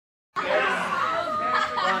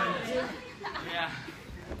Yeah.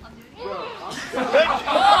 On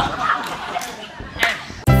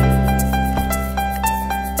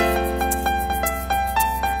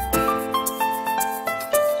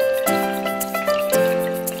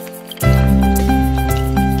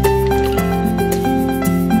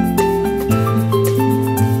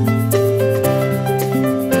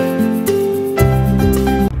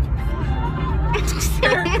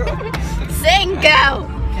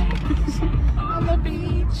the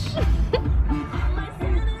beach.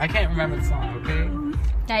 I can't remember the song, okay?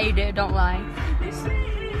 Yeah, you do. Don't lie.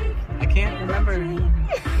 I can't remember.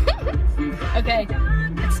 Okay,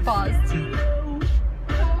 it's paused.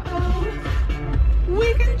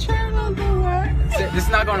 We can travel the world. This is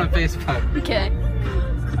not going on Facebook. Okay.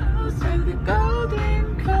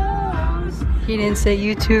 He didn't say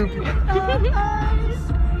YouTube.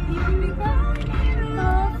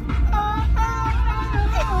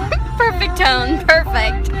 Perfect tone.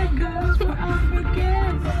 Perfect.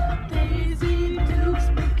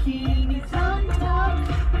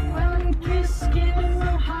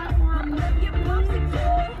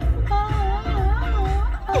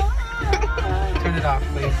 Turn it off,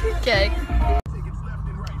 please. Okay.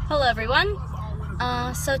 Hello, everyone.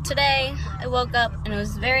 So today I woke up and it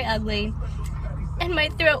was very ugly, and my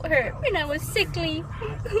throat hurt, and I was sickly.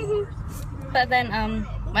 But then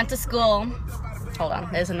went to school. Hold on,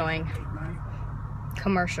 there's annoying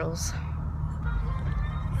commercials.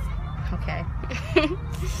 Okay.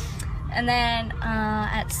 And then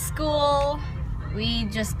at school we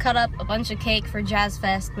just cut up a bunch of cake for Jazz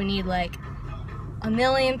Fest. We need like 1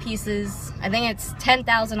 million pieces. I think it's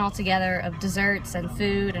 10,000 altogether of desserts and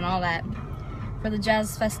food and all that for the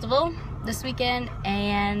Jazz Festival this weekend,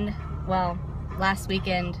 and well, last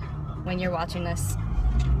weekend when you're watching this.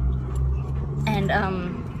 And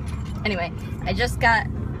anyway, I just got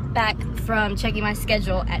back from checking my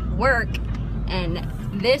schedule at work, and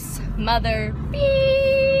this mother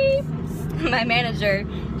beep, my manager,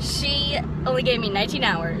 she only gave me 19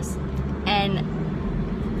 hours. And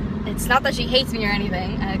it's not that she hates me or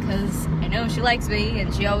anything, because I know she likes me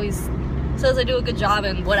and she always says I do a good job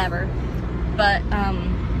and whatever. But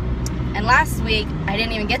and last week I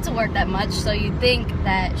didn't even get to work that much, so you'd think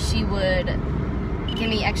that she would give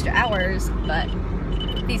me extra hours, but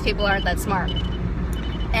these people aren't that smart.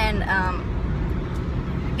 And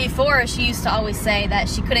before, she used to always say that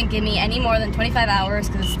she couldn't give me any more than 25 hours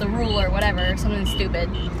because it's the rule or whatever, something stupid.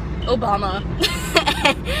 Obama.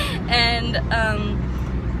 And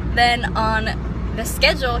then on the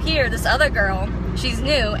schedule here, this other girl, she's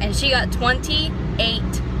new, and she got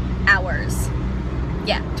 28 hours.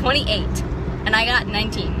 Yeah, 28. And I got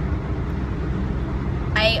 19.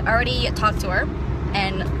 I already talked to her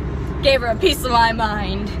and gave her a piece of my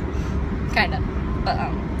mind. Kind of. But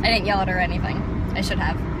I didn't yell at her or anything. I should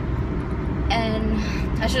have. And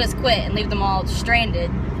I should just quit and leave them all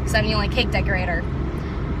stranded, because I'm the only cake decorator.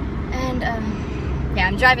 And yeah,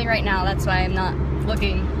 I'm driving right now, that's why I'm not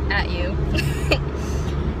looking at you.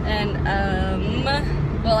 And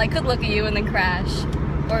well, I could look at you and then crash,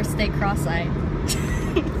 or stay cross-eyed.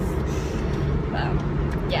 Well,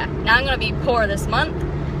 yeah, now I'm gonna be poor this month,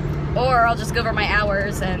 or I'll just go over my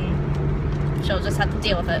hours and she'll just have to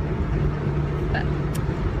deal with it. But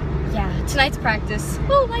yeah, tonight's practice.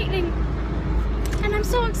 Oh, lightning! And I'm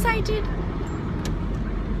so excited.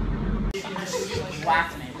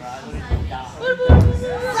 Whack me, bro.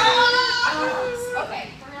 Okay.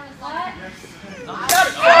 What?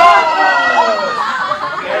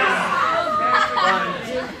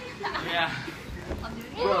 Yeah.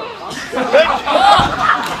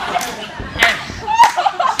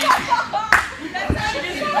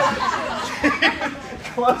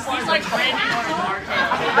 She's like Randy Orton.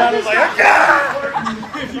 That was like,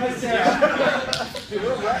 dude,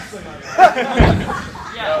 we're wrestling on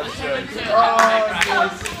Yeah, let's do it too.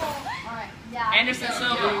 Yeah. Anderson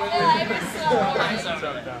Silva.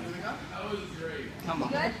 Come on.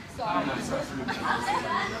 Good? Alright,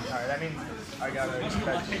 that means I gotta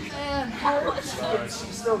expect you.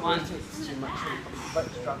 She's still going to too much. But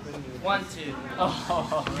drop in. 1, 2.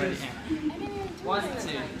 Oh, ready. 1, 2,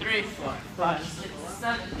 3, 4, 5, 6,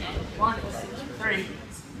 7, 8. 1, 2, 3.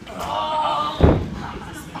 Oh.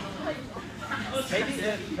 Maybe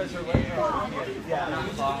because her legs are yeah,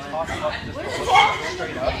 toss up, just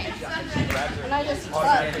straight up. She grabs her. And I just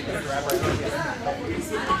Automatically grab her.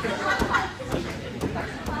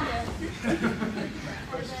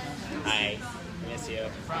 Hi, miss you.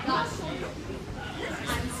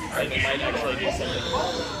 Like it might actually do something.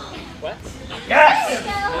 What? Yes!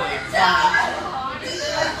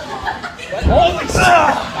 Holy shit!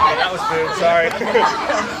 That was food, sorry.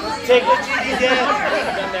 Take what you can get.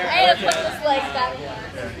 I had to put this leg back.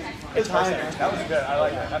 It's fine. That was good. I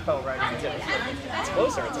like that. That felt right. It's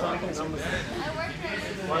closer. It's not closer.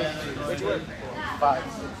 Which one? 5,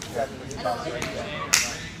 7, 8.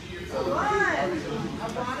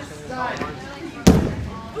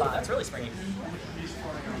 That's really springy.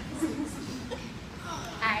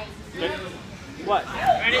 Good. What?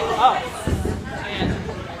 Ready? Oh. And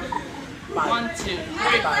 1, 2, 3,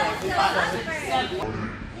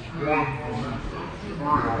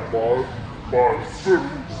 4, 5, 6,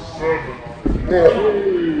 7.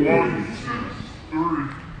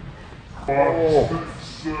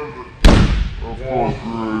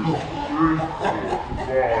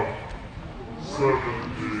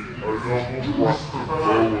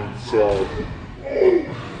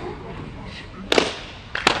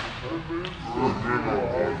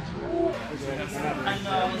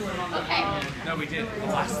 Okay. No, we did. The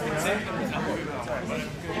last thing.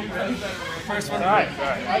 First one. Alright,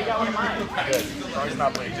 alright. I got one of mine. Good. Oh, he's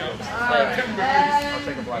not playing jokes. I'll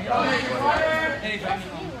take a black eye.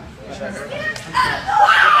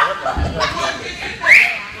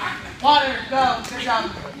 Water, go. Sit down.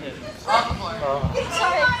 Off the floor.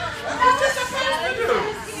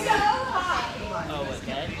 Oh,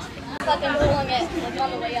 okay. Fucking pulling it like on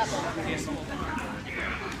the way up.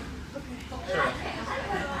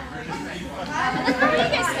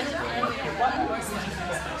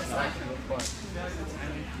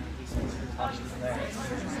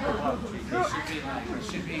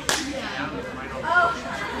 Should be.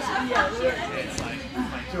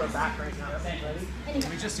 To our back right now. Ready? Can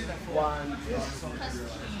we just do that for 1, 2,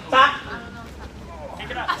 3. Back! Kick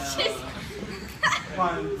it up.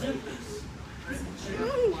 1,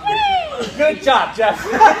 2. Good job, Jeff.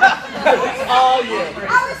 All you. I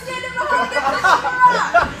was standing behind the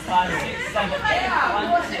camera. 5, 6, 7, 8,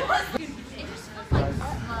 1,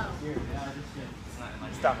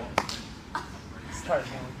 2. Stop it. Start.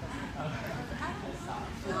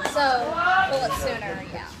 So, pull it sooner,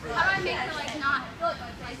 yeah. How do I make her like not look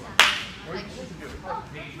like that? Like, From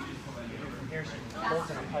here, she holds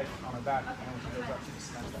in a pipe on her back, and when she goes up, she just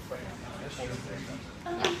snaps that foot.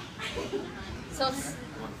 So, it's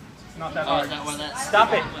It's not that Oh, hard. is that where that's...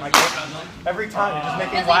 Stop it, Michael. Every time, you're just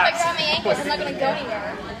making feels like if I laps. grab my ankles, I'm not going to go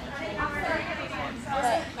anywhere.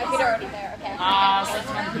 But my feet are already there, okay. So it's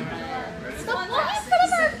meant to be right. Stop walking in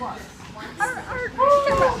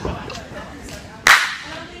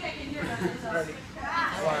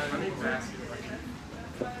front of our camera.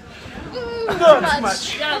 Ooh, too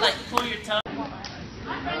much. You gotta like pull your toe.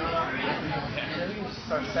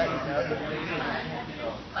 Start setting up.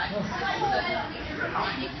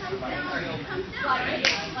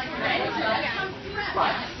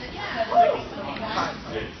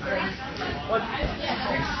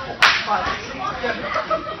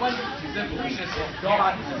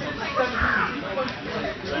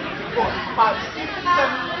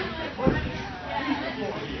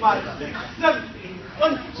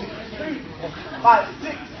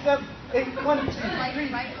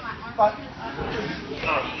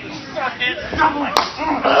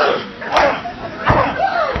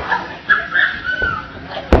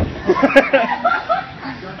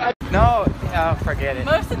 No, forget it.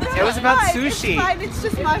 most of this It was about sushi. It's fine. It's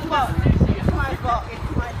just my fault. It's my fault.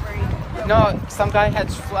 It's my brain. No, some guy had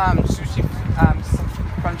sushi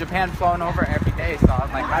from Japan flown over every day, so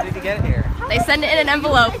I'm like, how did he get it here? They send it in an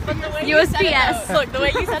envelope. USPS. Look, the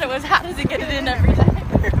way you said it was, how does it get it in every day?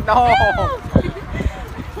 No!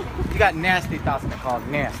 You got nasty thoughts, Nicole.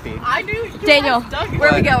 Nasty. I knew. You Daniel, asked Doug where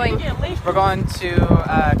are we if going? could get linked. We're going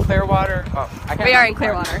to Clearwater. Oh, I can't We are in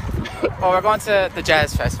remember. Clearwater. Well, we're going to the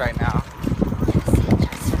Jazz Fest right now.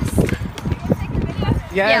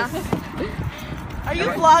 Yes. Are you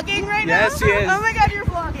vlogging right now? Yes, she is. Oh my god, you're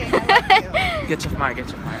vlogging. I love you. Get your Maya, get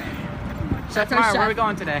your Maya. Chef our Maya, where are chef. we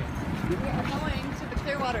going today? We're going to the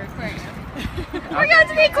Clearwater Aquarium. We're going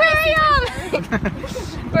to the aquarium!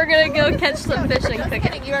 We're gonna go catch some fish and cook it.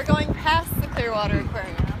 Kidding, you are going past the Clearwater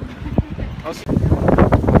Aquarium.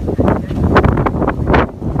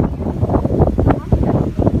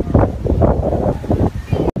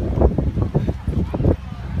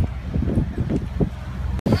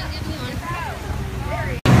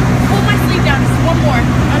 Pull my sleeve down, just one more.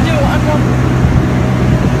 Undo one more.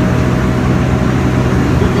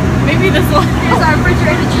 Maybe this one. Here's our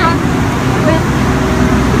refrigerated truck with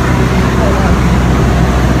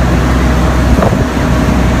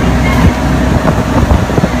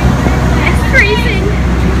it's freezing.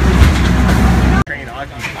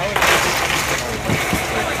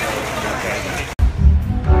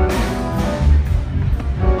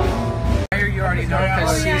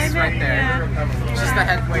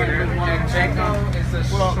 And Jacob is the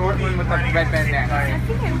short one with the red bandana.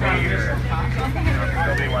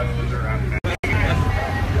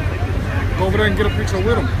 Go over there and get a picture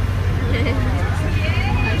with him.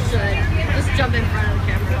 I should. Just jump in front of the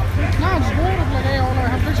camera. No, just go over like, hey, I want to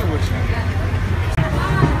have a picture with you.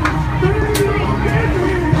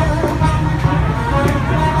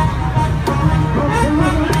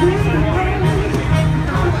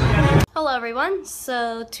 Hello everyone,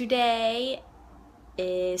 so today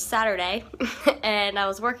is Saturday and I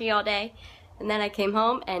was working all day and then I came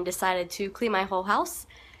home and decided to clean my whole house,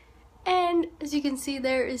 and as you can see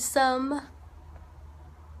there is some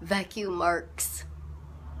vacuum marks.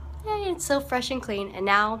 Yeah, it's so fresh and clean, and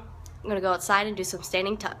now I'm gonna go outside and do some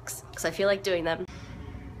standing tucks because I feel like doing them.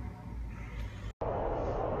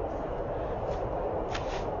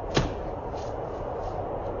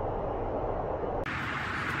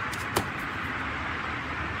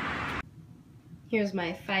 Here's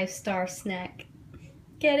my 5-star snack.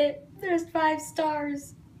 Get it? There's 5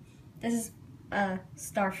 stars. This is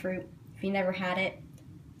star fruit. If you never had it,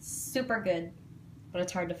 super good, but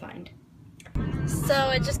it's hard to find. So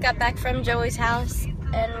I just got back from Joey's house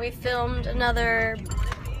and we filmed another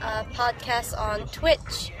podcast on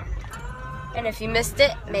Twitch. And if you missed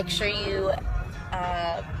it, make sure you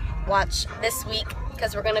watch this week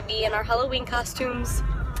because we're gonna be in our Halloween costumes.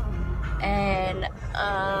 And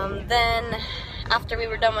then after we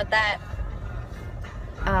were done with that,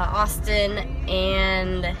 Austin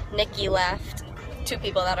and Nikki left. 2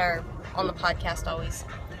 people that are on the podcast always.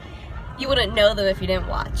 You wouldn't know them if you didn't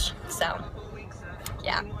watch. So,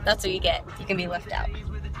 yeah, that's what you get. You can be left out.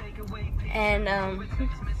 And,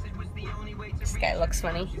 this guy looks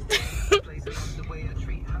funny.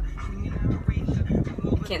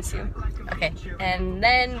 Can't see him. Okay, and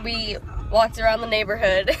then we walked around the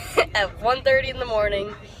neighborhood at 1:30 in the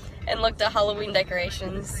morning and looked at Halloween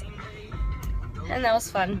decorations, and that was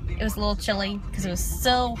fun. It was a little chilly because it was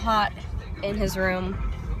so hot in his room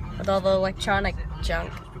with all the electronic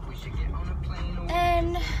junk.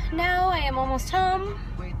 And now I am almost home.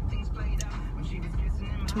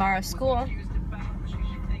 Tomorrow's school,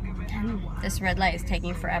 and this red light is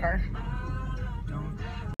taking forever.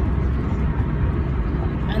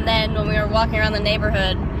 And then when we were walking around the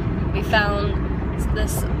neighborhood, we found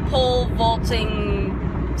this pole vaulting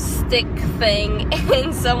stick thing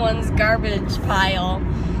in someone's garbage pile,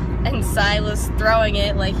 and Cy was throwing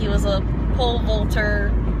it like he was a pole vaulter,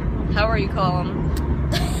 however you call him.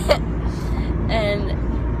 And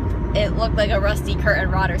it looked like a rusty curtain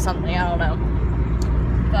rod or something, I don't know.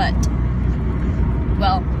 But,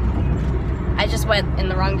 well, I just went in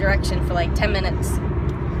the wrong direction for like 10 minutes.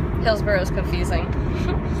 Hillsborough is confusing.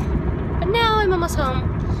 But now I'm almost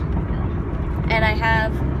home. And I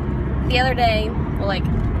have, the other day, well, like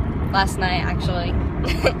last night actually,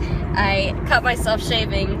 I cut myself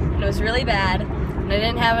shaving and it was really bad. And I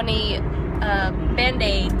didn't have any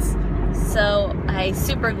band-aids, so I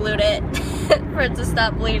super glued it for it to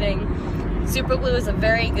stop bleeding. Super glue is a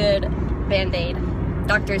very good band-aid.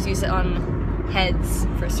 Doctors use it on heads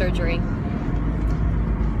for surgery.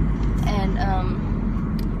 And,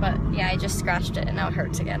 but yeah, I just scratched it and now it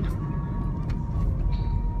hurts again.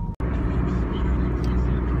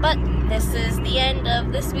 But this is the end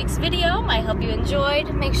of this week's video. I hope you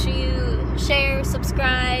enjoyed. Make sure you share,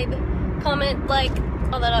 subscribe, comment, like,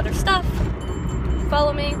 all that other stuff.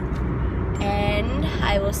 Follow me. And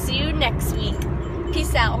I will see you next week.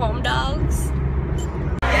 Peace out, home dogs.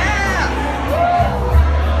 Yeah!